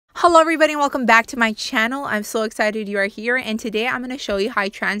Hello everybody and welcome back to my channel. I'm so excited you are here, and today I'm going to show you how I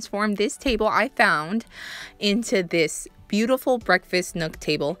transformed this table I found into this beautiful breakfast nook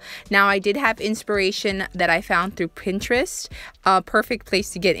table. Now, I did have inspiration that I found through Pinterest, a perfect place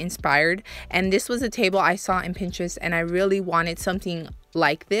to get inspired, and this was a table I saw in Pinterest and I really wanted something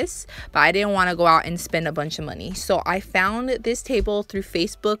like this, but I didn't want to go out and spend a bunch of money. So I found this table through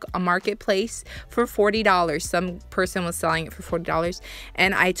Facebook, a marketplace, for $40. Some person was selling it for $40,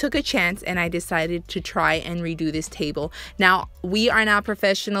 and I took a chance and I decided to try and redo this table. Now, we are not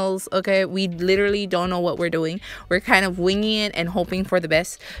professionals, okay? We literally don't know what we're doing. We're kind of winging it and hoping for the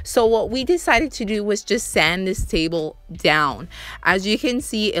best. So what we decided to do was just sand this table down. As you can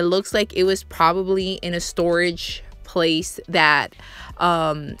see, it looks like it was probably in a storage place that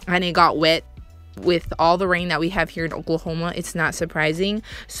and it got wet with all the rain that we have here in Oklahoma. It's not surprising.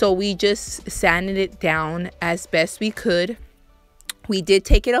 So we just sanded it down as best we could. We did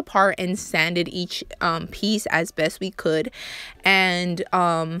take it apart and sanded each piece as best we could. And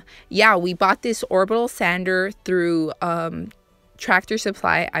yeah, we bought this orbital sander through Tractor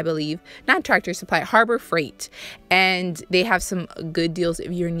Supply, I believe. Not Tractor Supply, Harbor Freight. And they have some good deals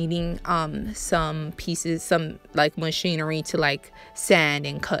if you're needing some pieces, some like machinery to like sand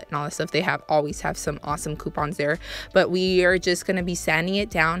and cut and all that stuff. They always have some awesome coupons there. But we are just going to be sanding it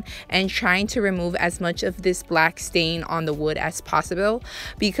down and trying to remove as much of this black stain on the wood as possible,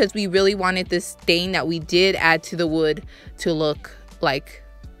 because we really wanted this stain that we did add to the wood to look like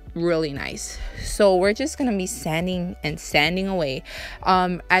really nice. So we're just gonna be sanding and sanding away.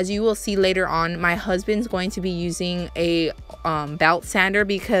 As you will see later on, my husband's going to be using a belt sander,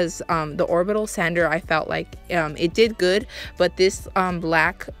 because the orbital sander, I felt like it did good, but this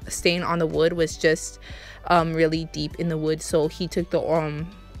black stain on the wood was just really deep in the wood. So he took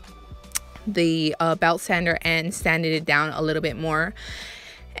the belt sander and sanded it down a little bit more.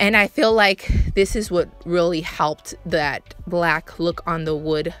 And I feel like this is what really helped that black look on the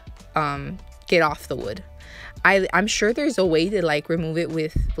wood get off the wood. I'm sure there's a way to like remove it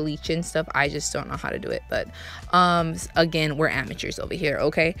with bleach and stuff. I just don't know how to do it. But again, we're amateurs over here,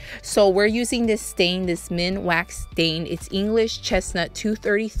 okay? So we're using this stain, this Min Wax stain. It's English Chestnut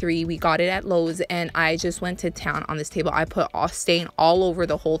 233. We got it at Lowe's, and I just went to town on this table. I put stain all over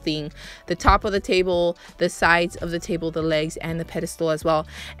the whole thing, the top of the table, the sides of the table, the legs, and the pedestal as well.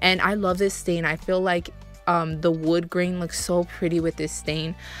 And I love this stain. I feel like the wood grain looks so pretty with this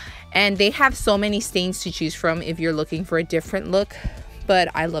stain. And they have so many stains to choose from if you're looking for a different look. But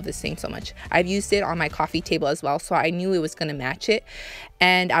I love this stain so much. I've used it on my coffee table as well, so I knew it was going to match it.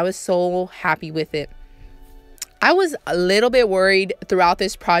 And I was so happy with it. I was a little bit worried throughout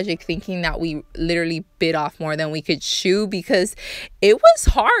this project, thinking that we literally bit off more than we could chew, because it was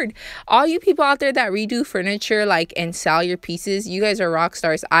hard. All you people out there that redo furniture like and sell your pieces, you guys are rock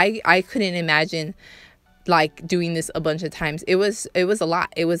stars. I couldn't imagine like doing this a bunch of times. It was a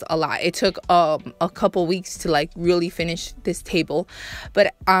lot. It took a couple weeks to like really finish this table.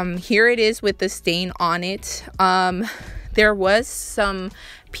 But here it is with the stain on it. There was some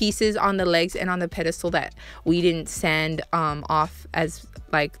pieces on the legs and on the pedestal that we didn't sand off, as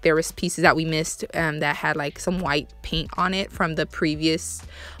like there was pieces that we missed that had like some white paint on it from the previous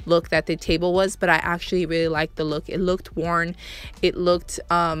look that the table was. But I actually really liked the look. It looked worn. It looked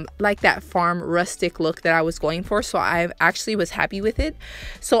like that farm rustic look that I was going for. So I actually was happy with it.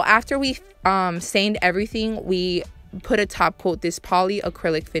 So after we stained everything, we put a top coat, this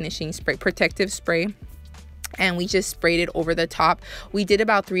polyacrylic finishing spray, protective spray, and we just sprayed it over the top. We did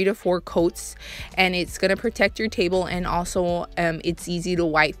about 3 to 4 coats, and it's gonna protect your table, and also it's easy to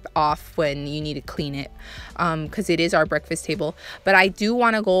wipe off when you need to clean it, because it is our breakfast table. But I do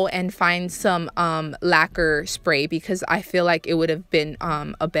want to go and find some lacquer spray, because I feel like it would have been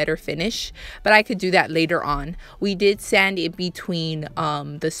a better finish, but I could do that later on. We did sand in between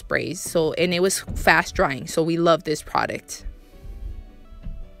the sprays, so, and it was fast drying, so we love this product.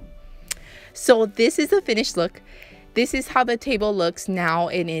 So this is the finished look. This is how the table looks now,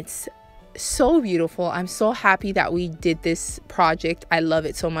 and it's so beautiful. I'm so happy that we did this project. I love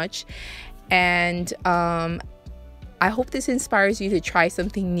it so much. And I hope this inspires you to try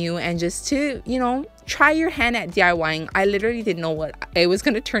something new and just to, you know, try your hand at DIYing. I literally didn't know what it was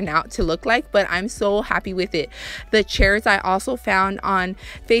going to turn out to look like, but I'm so happy with it. The chairs I also found on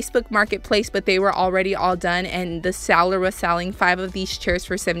Facebook Marketplace, but they were already all done, and the seller was selling 5 of these chairs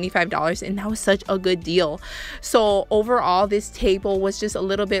for $75, and that was such a good deal. So overall, this table was just a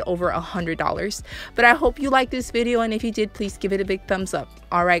little bit over $100. But I hope you liked this video, and if you did, please give it a big thumbs up.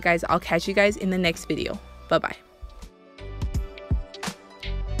 All right, guys, I'll catch you guys in the next video. Bye-bye.